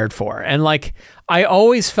wasn't prepared for. And like I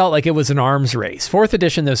always felt like it was an arms race. 4th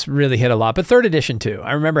edition, this really hit a lot, but 3rd edition too.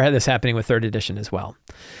 I remember this happening with 3rd edition as well.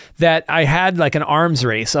 That I had like an arms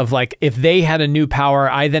race of like, if they had a new power,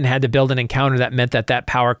 I then had to build an encounter that meant that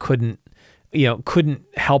power couldn't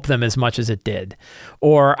help them as much as it did.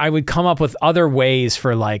 Or I would come up with other ways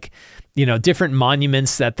for like, different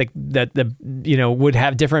monuments that would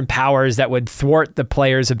have different powers that would thwart the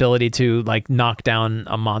player's ability to like knock down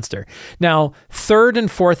a monster. Now, 3rd and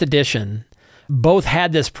 4th edition both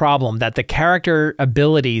had this problem that the character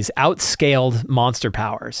abilities outscaled monster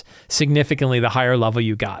powers significantly the higher level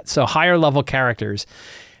you got. So higher level characters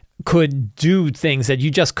could do things that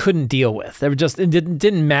you just couldn't deal with. It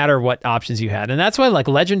didn't matter what options you had. And that's why like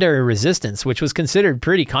legendary resistance, which was considered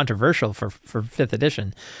pretty controversial for 5th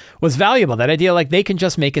edition, was valuable. That idea, like they can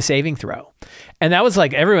just make a saving throw. And that was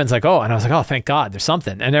like, everyone's like, oh, and I was like, oh, thank God there's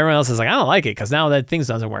something. And everyone else is like, I don't like it because now that things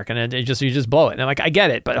doesn't work and you just blow it. And I'm like, I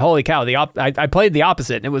get it, but holy cow, I played the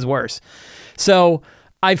opposite and it was worse. So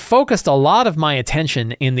I've focused a lot of my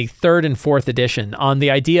attention in the 3rd and 4th edition on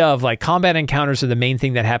the idea of like combat encounters are the main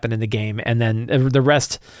thing that happened in the game, and then the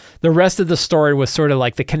rest of the story was sort of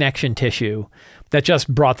like the connection tissue that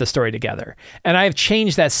just brought the story together. And I've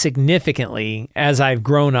changed that significantly as I've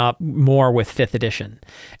grown up more with 5th edition.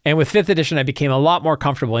 And with 5th edition, I became a lot more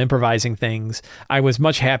comfortable improvising things. I was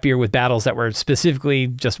much happier with battles that were specifically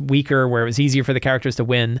just weaker, where it was easier for the characters to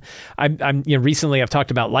win. Recently I've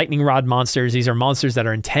talked about lightning rod monsters. These are monsters that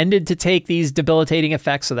are intended to take these debilitating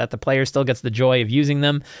effects so that the player still gets the joy of using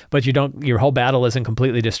them, but your whole battle isn't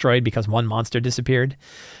completely destroyed because one monster disappeared.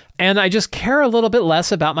 And I just care a little bit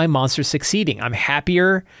less about my monsters succeeding. I'm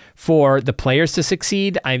happier for the players to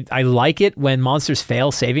succeed. I like it when monsters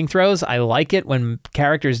fail saving throws. I like it when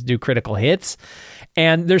characters do critical hits.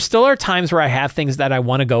 And there still are times where I have things that I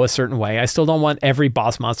want to go a certain way. I still don't want every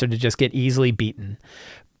boss monster to just get easily beaten.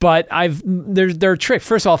 But there are tricks.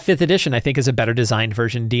 First of all, 5th edition, I think, is a better designed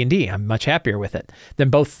version of D&D. I'm much happier with it than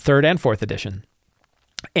both 3rd and 4th edition.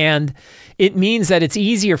 And it means that it's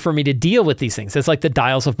easier for me to deal with these things. It's like the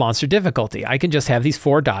dials of monster difficulty. I can just have these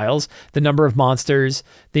 4 dials, the number of monsters,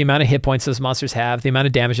 the amount of hit points those monsters have, the amount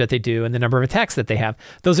of damage that they do, and the number of attacks that they have.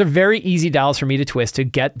 Those are very easy dials for me to twist to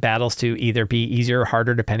get battles to either be easier or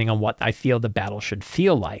harder depending on what I feel the battle should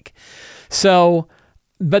feel like. So,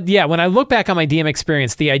 but yeah, when I look back on my DM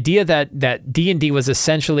experience, the idea that D&D was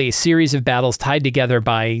essentially a series of battles tied together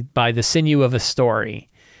by the sinew of a story,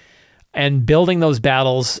 and building those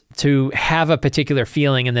battles to have a particular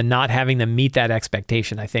feeling and then not having them meet that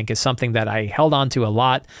expectation, I think, is something that I held on to a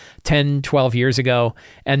lot 10, 12 years ago.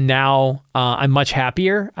 And now I'm much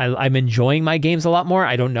happier. I'm enjoying my games a lot more.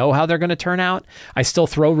 I don't know how they're going to turn out. I still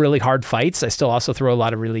throw really hard fights. I still also throw a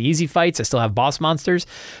lot of really easy fights. I still have boss monsters.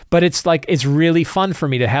 But it's really fun for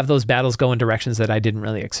me to have those battles go in directions that I didn't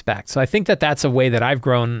really expect. So I think that that's a way that I've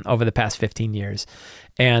grown over the past 15 years.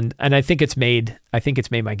 And I think it's made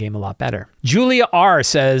my game a lot better. Julia R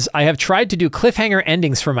says, I have tried to do cliffhanger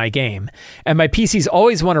endings for my game, and my PCs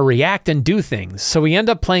always want to react and do things, so we end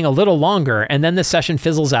up playing a little longer, and then the session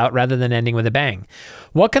fizzles out rather than ending with a bang.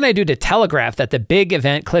 What can I do to telegraph that the big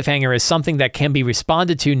event cliffhanger is something that can be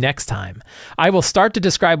responded to next time? I will start to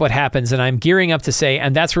describe what happens, and I'm gearing up to say,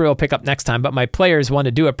 and that's where we'll pick up next time, but my players want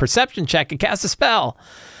to do a perception check and cast a spell.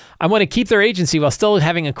 I want to keep their agency while still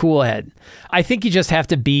having a cool head. I think you just have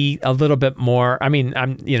to be a little bit more. I mean,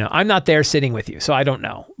 I'm not there sitting with you, so I don't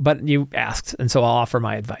know. But you asked, and so I'll offer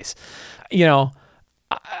my advice.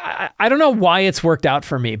 I don't know why it's worked out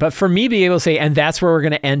for me, but for me being able to say, and that's where we're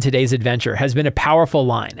going to end today's adventure, has been a powerful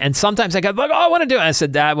line. And sometimes I go, like, I want to do it. And I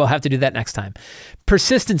said, we'll have to do that next time.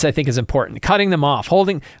 Persistence, I think, is important. Cutting them off,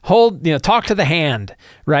 talk to the hand,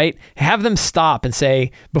 right? Have them stop and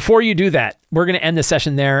say, before you do that, we're going to end the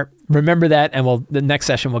session there. Remember that, and the next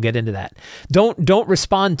session we'll get into that. Don't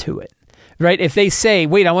respond to it. Right? If they say,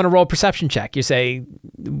 wait, I want to roll a perception check, you say,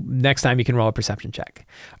 next time you can roll a perception check.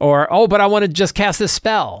 Or, but I want to just cast this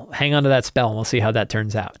spell. Hang on to that spell and we'll see how that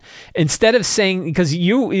turns out. Instead of saying, because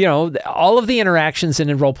all of the interactions in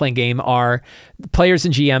a role-playing game are players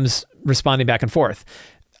and GMs responding back and forth.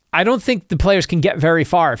 I don't think the players can get very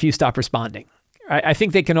far if you stop responding. I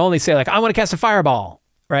think they can only say, like, I want to cast a fireball,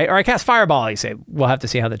 right? Or I cast fireball. You say, we'll have to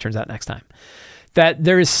see how that turns out next time. That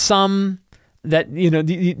there is some... that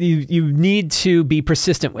you need to be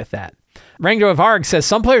persistent with that. Rangdo of Arg says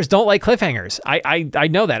some players don't like cliffhangers. I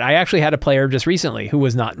know that. I actually had a player just recently who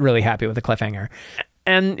was not really happy with the cliffhanger,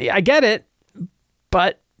 and I get it,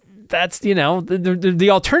 but that's the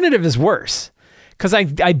alternative is worse, because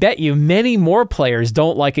I bet you many more players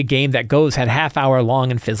don't like a game that goes at half hour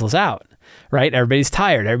long and fizzles out. Right? Everybody's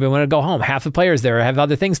tired. Everybody want to go home. Half the players there have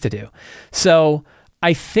other things to do. So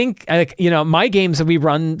I think, my games, we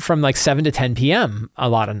run from like 7 to 10 p.m. a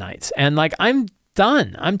lot of nights. And like, I'm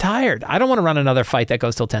done. I'm tired. I don't want to run another fight that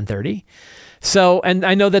goes till 10:30. So, and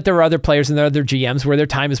I know that there are other players and there are other GMs where their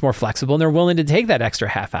time is more flexible and they're willing to take that extra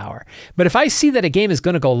half hour. But if I see that a game is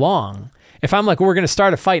going to go long, if I'm like, we're going to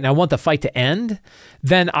start a fight and I want the fight to end,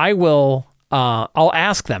 then I will... I'll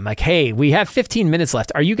ask them, like, hey, we have 15 minutes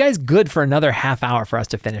left. Are you guys good for another half hour for us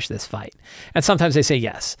to finish this fight? And sometimes they say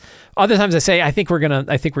yes. Other times they say, I think we're gonna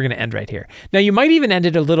end right here. Now, you might even end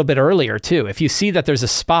it a little bit earlier too. If you see that there's a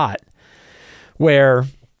spot where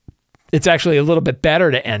it's actually a little bit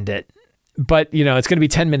better to end it, but it's going to be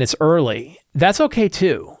 10 minutes early, that's okay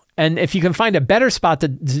too. And if you can find a better spot to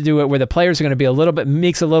do it where the players are going to be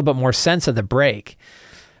makes a little bit more sense of the break.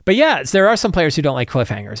 But yeah, there are some players who don't like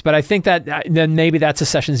cliffhangers, but I think that then maybe that's a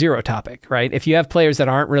session 0 topic, right? If you have players that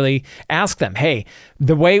aren't really, ask them, hey,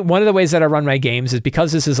 one of the ways that I run my games is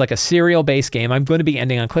because this is like a serial-based game, I'm going to be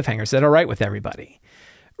ending on cliffhangers. Is that all right with everybody,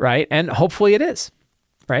 right? And hopefully it is.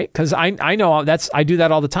 right? Because I know I do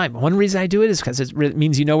that all the time. One reason I do it is because it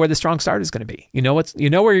means you know where the strong start is going to be. You know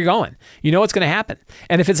where you're going. You know what's going to happen.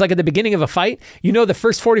 And if it's like at the beginning of a fight, you know the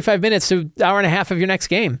first 45 minutes to hour and a half of your next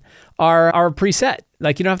game are preset.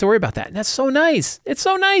 Like you don't have to worry about that. And that's so nice. It's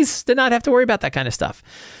so nice to not have to worry about that kind of stuff.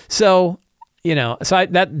 So,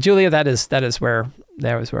 Julia, that is where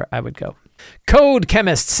I would go. Code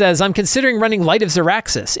Chemist says, I'm considering running Light of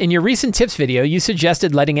Xeraxis. In your recent tips video, you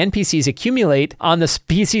suggested letting NPCs accumulate on the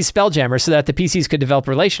PC Spelljammer so that the PCs could develop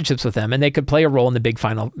relationships with them and they could play a role in the big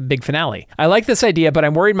finale. I like this idea, but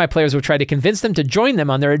I'm worried my players will try to convince them to join them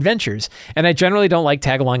on their adventures, and I generally don't like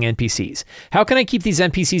tag-along NPCs. How can I keep these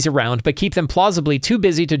NPCs around, but keep them plausibly too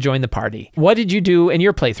busy to join the party? What did you do in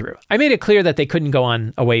your playthrough? I made it clear that they couldn't go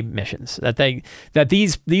on away missions, that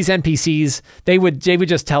these NPCs, they would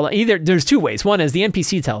just tell, either there's two ways. One is the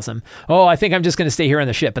NPC tells them, oh, I think I'm just going to stay here on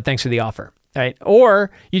the ship, but thanks for the offer. Right? Or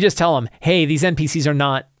you just tell them, hey, these NPCs are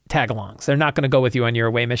not tag-alongs. They're not going to go with you on your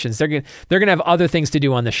away missions. They're going to have other things to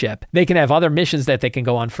do on the ship. They can have other missions that they can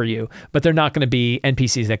go on for you, but they're not going to be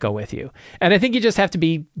NPCs that go with you. And I think you just have to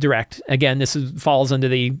be direct. Again, this falls under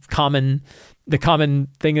the common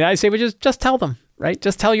thing that I say, which is just tell them, right?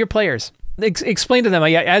 Just tell your players. Explain to them,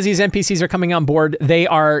 as these NPCs are coming on board, they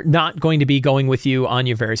are not going to be going with you on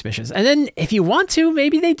your various missions. And then if you want to,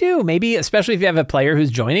 maybe they do. Maybe, especially if you have a player who's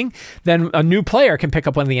joining, then a new player can pick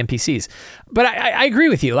up one of the NPCs. But I agree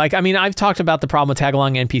with you. I've talked about the problem with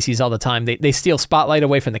tag-along NPCs all the time. They steal spotlight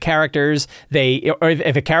away from the characters. Or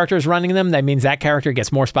if a character is running them, that means that character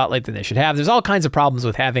gets more spotlight than they should have. There's all kinds of problems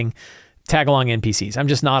with having tag-along NPCs. I'm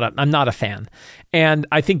not a fan. And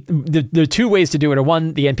I think the two ways to do it are,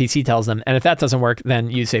 one, the NPC tells them, and if that doesn't work,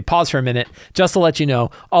 then you say, pause for a minute, just to let you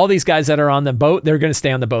know, all these guys that are on the boat, they're going to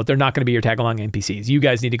stay on the boat. They're not going to be your tag-along NPCs. You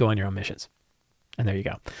guys need to go on your own missions. And there you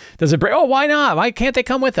go. Does it break? Oh, why not? Why can't they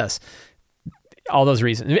come with us? All those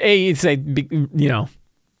reasons. You say,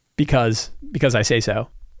 because I say so,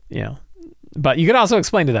 But you could also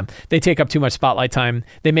explain to them, they take up too much spotlight time.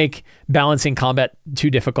 They make balancing combat too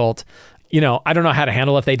difficult. I don't know how to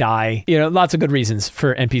handle if they die. Lots of good reasons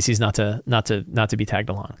for NPCs not to be tagged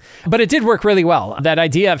along. But it did work really well. That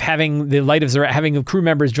idea of having having crew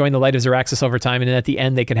members join the Light of Xeraxis over time, and then at the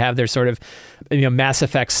end they could have their sort of Mass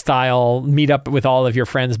Effect style meet up with all of your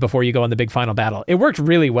friends before you go on the big final battle. It worked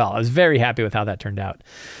really well. I was very happy with how that turned out.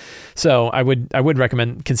 So I would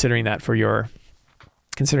recommend considering that for your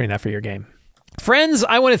game. Friends,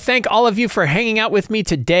 I want to thank all of you for hanging out with me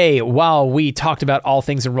today while we talked about all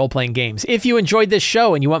things in role-playing games. If you enjoyed this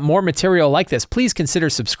show and you want more material like this, please consider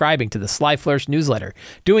subscribing to the Sly Flourish newsletter.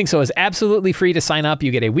 Doing so is absolutely free to sign up.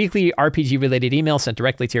 You get a weekly RPG-related email sent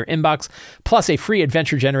directly to your inbox, plus a free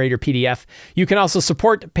adventure generator PDF. You can also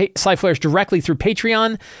support Sly Flourish directly through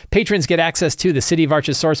Patreon. Patrons get access to the City of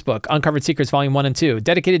Arches sourcebook, Uncovered Secrets Volume 1 and 2,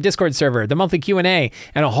 dedicated Discord server, the monthly Q&A,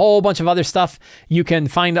 and a whole bunch of other stuff. You can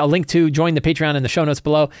find a link to join the Patreon in the show notes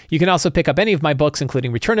below. You can also pick up any of my books,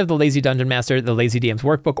 including Return of the Lazy Dungeon Master, the Lazy DM's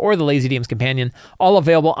Workbook, or the Lazy DM's Companion, all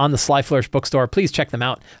available on the Sly Flourish bookstore. Please check them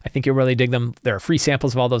out. I think you'll really dig them. There are free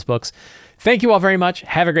samples of all those books. Thank you all very much.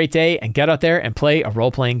 Have a great day, and get out there and play a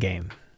role-playing game.